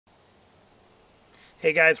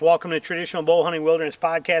Hey guys, welcome to Traditional Bow Hunting Wilderness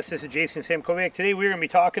Podcast. This is Jason Samkovic. Today we're going to be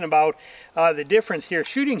talking about the difference here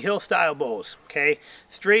shooting hill style bows. Okay,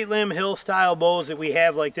 straight limb hill style bows that we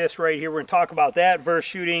have like this right here. We're going to talk about that versus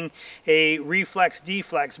shooting a reflex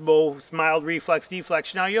deflex bow, mild reflex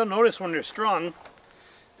deflex. Now you'll notice when they're strung,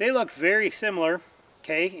 they look very similar,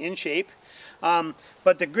 okay, in shape.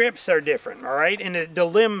 But the grips are different, all right? And the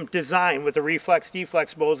limb design with the reflex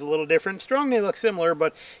deflex bow is a little different. Strung, they look similar,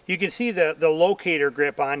 but you can see the locator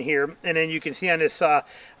grip on here, and then you can see on this on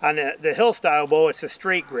the hill style bow, it's a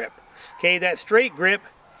straight grip. Okay, that straight grip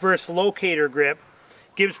versus locator grip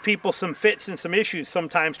gives people some fits and some issues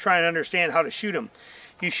sometimes trying to understand how to shoot them.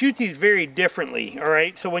 You shoot these very differently, all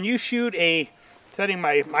right? So when you shoot setting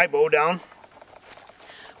my bow down,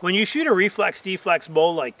 when you shoot a reflex deflex bow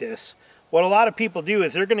like this, what a lot of people do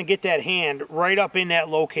is they're going to get that hand right up in that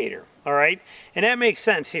locator, all right? And that makes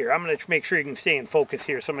sense here. I'm going to make sure you can stay in focus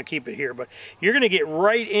here, so I'm going to keep it here. But you're going to get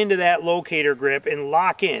right into that locator grip and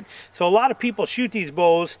lock in. So a lot of people shoot these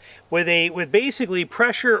bows with basically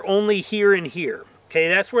pressure only here and here. Okay,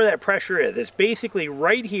 that's where that pressure is. It's basically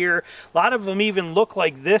right here. A lot of them even look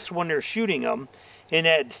like this when they're shooting them. In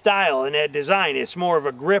that style, in that design, it's more of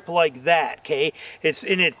a grip like that, okay?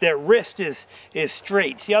 That wrist is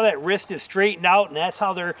straight. See how that wrist is straightened out, and that's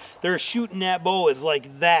how they're shooting that bow, is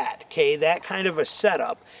like that, okay? That kind of a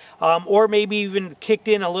setup. Or maybe even kicked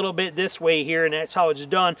in a little bit this way here, and that's how it's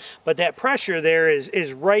done. But that pressure there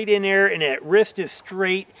is right in there, and that wrist is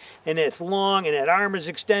straight, and it's long, and that arm is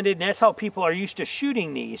extended, and that's how people are used to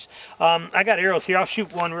shooting these. I got arrows here. I'll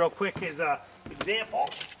shoot one real quick as an example.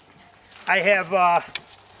 I have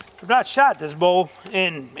I've not shot this bow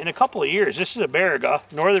in a couple of years. This is a Baraga,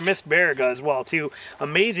 Northern Mist Baraga as well too.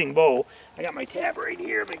 Amazing bow. I got my tab right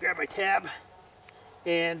here. Let me grab my tab.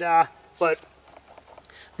 And but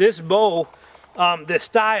this bow, the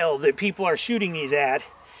style that people are shooting these at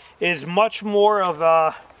is much more of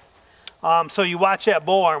a so you watch that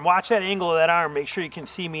bow arm, watch that angle of that arm, make sure you can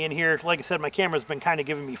see me in here. Like I said, my camera's been kind of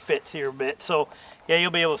giving me fits here a bit, so yeah,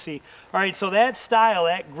 you'll be able to see. All right, so that style,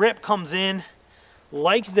 that grip comes in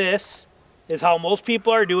like this, is how most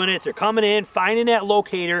people are doing it. They're coming in, finding that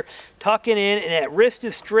locator, tucking in, and that wrist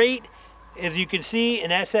is straight, as you can see,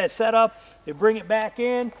 and that's that setup. They bring it back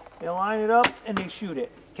in, they line it up, and they shoot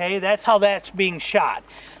it. Okay, that's how that's being shot.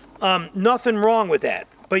 Nothing wrong with that.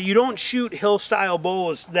 But you don't shoot hill-style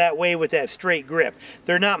bows that way with that straight grip.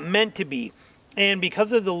 They're not meant to be. And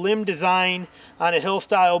because of the limb design on a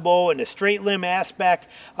hill-style bow and the straight limb aspect,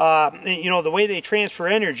 you know, the way they transfer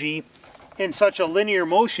energy in such a linear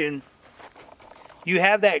motion, you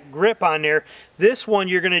have that grip on there. This one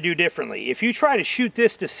you're going to do differently. If you try to shoot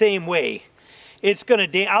this the same way, it's going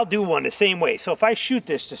to, I'll do one the same way. So if I shoot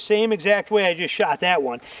this the same exact way I just shot that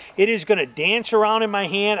one, it is going to dance around in my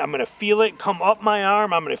hand. I'm going to feel it come up my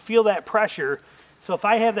arm. I'm going to feel that pressure. So if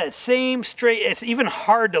I have that same straight, it's even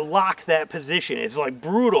hard to lock that position. It's like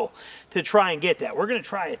brutal to try and get that. We're going to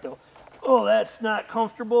try it though. Oh, that's not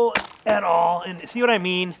comfortable at all. And see what I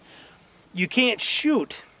mean? You can't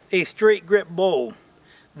shoot a straight grip bow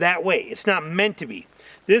that way. It's not meant to be.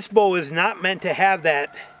 This bow is not meant to have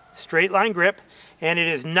that straight line grip, and it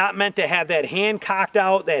is not meant to have that hand cocked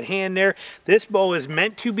out, that hand there. This bow is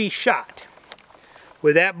meant to be shot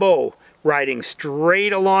with that bow riding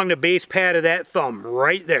straight along the base pad of that thumb,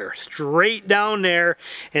 right there, straight down there,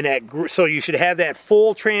 and so you should have that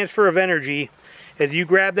full transfer of energy as you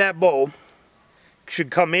grab that bow.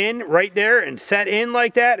 Should come in right there and set in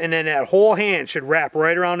like that, and then that whole hand should wrap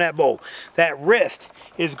right around that bow. That wrist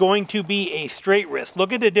is going to be a straight wrist.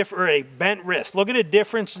 Look at the difference, or a bent wrist. Look at the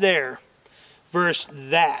difference there versus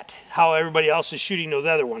that, how everybody else is shooting those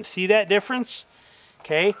other ones. See that difference?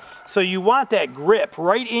 Okay, so you want that grip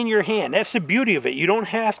right in your hand. That's the beauty of it. You don't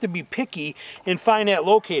have to be picky and find that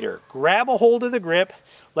locator. Grab a hold of the grip,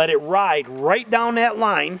 let it ride right down that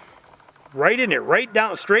line. Right in there, right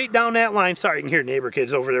down, straight down that line. Sorry, you can hear neighbor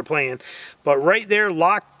kids over there playing. But right there,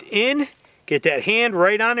 locked in, get that hand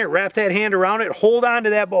right on there, wrap that hand around it, hold on to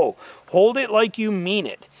that bow. Hold it like you mean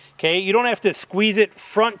it, okay? You don't have to squeeze it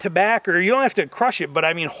front to back, or you don't have to crush it, but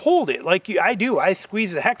I mean hold it like I do. I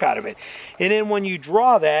squeeze the heck out of it. And then when you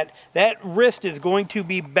draw that, that wrist is going to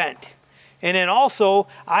be bent. And then also,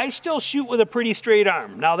 I still shoot with a pretty straight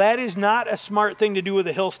arm. Now that is not a smart thing to do with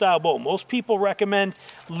a hill style bow. Most people recommend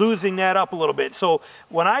losing that up a little bit. So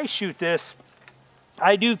when I shoot this,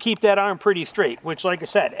 I do keep that arm pretty straight, which, like I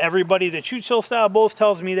said, everybody that shoots hill style bows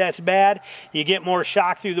tells me that's bad. You get more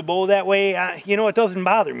shock through the bow that way. You know, it doesn't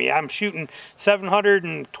bother me. I'm shooting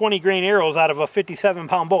 720 grain arrows out of a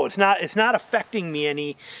 57-pound bow. It's not affecting me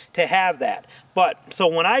any to have that. But so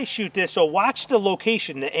when I shoot this, so watch the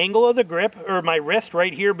location, the angle of the grip, or my wrist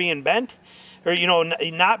right here being bent, or, you know,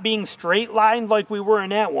 not being straight lined like we were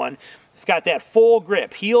in that one. It's got that full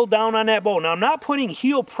grip, heel down on that bow. Now I'm not putting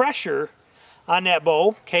heel pressure on that bow,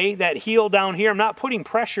 okay, that heel down here, I'm not putting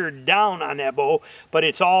pressure down on that bow, but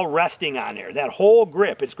it's all resting on there. That whole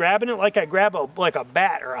grip, it's grabbing it like I grab like a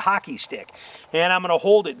bat or a hockey stick, and I'm going to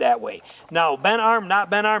hold it that way. Now, bent arm, not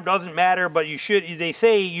bent arm, doesn't matter, but you should, they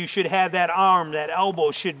say you should have that arm, that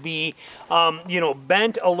elbow should be, you know,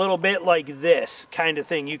 bent a little bit like this kind of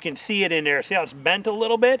thing. You can see it in there. See how it's bent a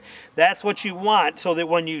little bit? That's what you want, so that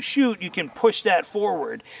when you shoot, you can push that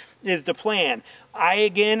forward, is the plan.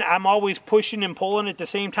 I'm always pushing and pulling at the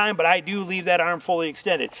same time, but I do leave that arm fully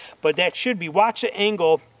extended. But that should be, watch the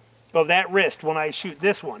angle of that wrist when I shoot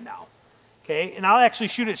this one now. Okay, and I'll actually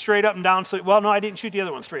shoot it straight up and down. So, well, no, I didn't shoot the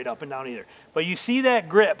other one straight up and down either. But you see that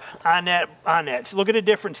grip on that. So look at the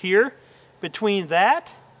difference here between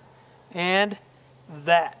that and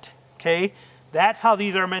that. Okay, that's how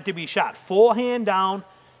these are meant to be shot. Full hand down,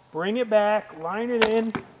 bring it back, line it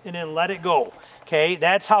in, and then let it go. Okay,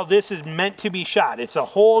 that's how this is meant to be shot. It's a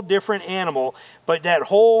whole different animal, but that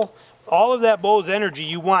whole, all of that bow's energy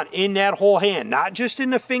you want in that whole hand, not just in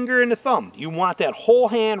the finger and the thumb. You want that whole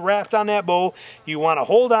hand wrapped on that bow. You want to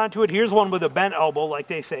hold on to it. Here's one with a bent elbow, like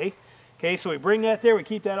they say. Okay, so we bring that there, we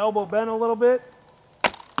keep that elbow bent a little bit,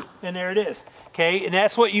 and there it is. Okay, and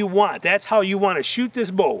that's what you want. That's how you want to shoot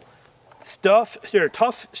this bow.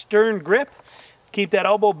 Tough, stern grip. Keep that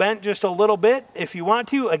elbow bent just a little bit if you want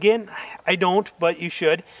to. Again, I don't, but you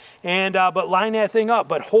should. And but line that thing up.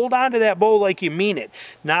 But hold on to that bow like you mean it.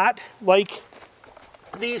 Not like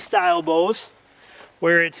these style bows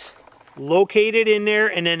where it's located in there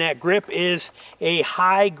and then that grip is a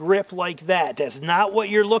high grip like that. That's not what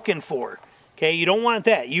you're looking for. Okay, you don't want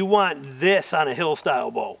that. You want this on a hill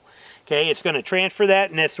style bow. Okay, it's going to transfer that,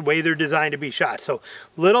 and that's the way they're designed to be shot. So,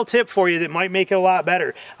 little tip for you that might make it a lot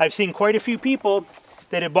better. I've seen quite a few people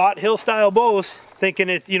that have bought hill-style bows thinking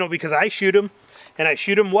it, you know, because I shoot them, and I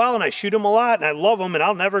shoot them well, and I shoot them a lot, and I love them, and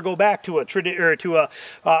I'll never go back to a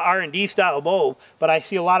R&D style bow. But I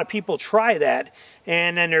see a lot of people try that,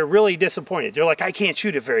 and then they're really disappointed. They're like, I can't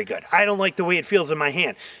shoot it very good. I don't like the way it feels in my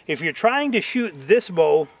hand. If you're trying to shoot this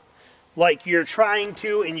bow like you're trying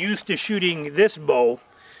to and used to shooting this bow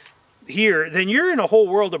here, then you're in a whole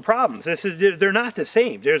world of problems. They're not the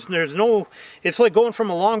same. There's no, it's like going from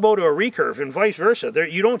a longbow to a recurve and vice versa.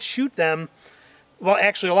 You don't shoot them, well,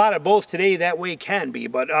 actually a lot of bows today that way can be,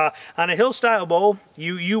 but on a hill style bow,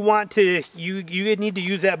 you need to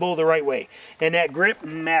use that bow the right way, and that grip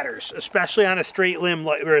matters, especially on a straight limb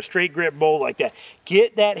or a straight grip bow like that.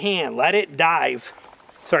 Get that hand, let it dive.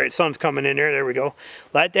 Sorry, the sun's coming in there. There we go.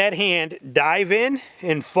 Let that hand dive in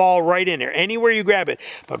and fall right in there, anywhere you grab it.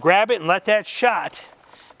 But grab it and let that shot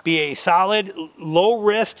be a solid, low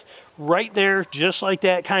wrist, right there, just like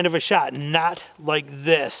that kind of a shot. Not like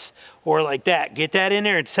this or like that. Get that in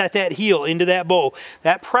there and set that heel into that bow.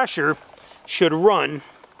 That pressure should run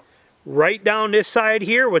right down this side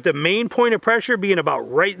here, with the main point of pressure being about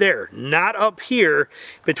right there, not up here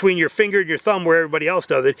between your finger and your thumb where everybody else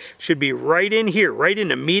does it. Should be right in here, right in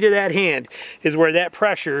the meat of that hand is where that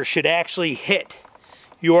pressure should actually hit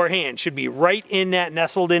your hand. Should be right in that,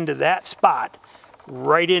 nestled into that spot,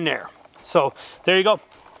 right in there. So there you go.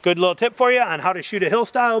 Good little tip for you on how to shoot a hill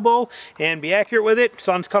style bow and be accurate with it.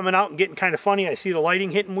 Sun's coming out and getting kind of funny. I see the lighting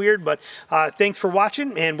hitting weird, but thanks for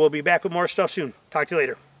watching, and we'll be back with more stuff soon. Talk to you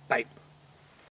later. Bye.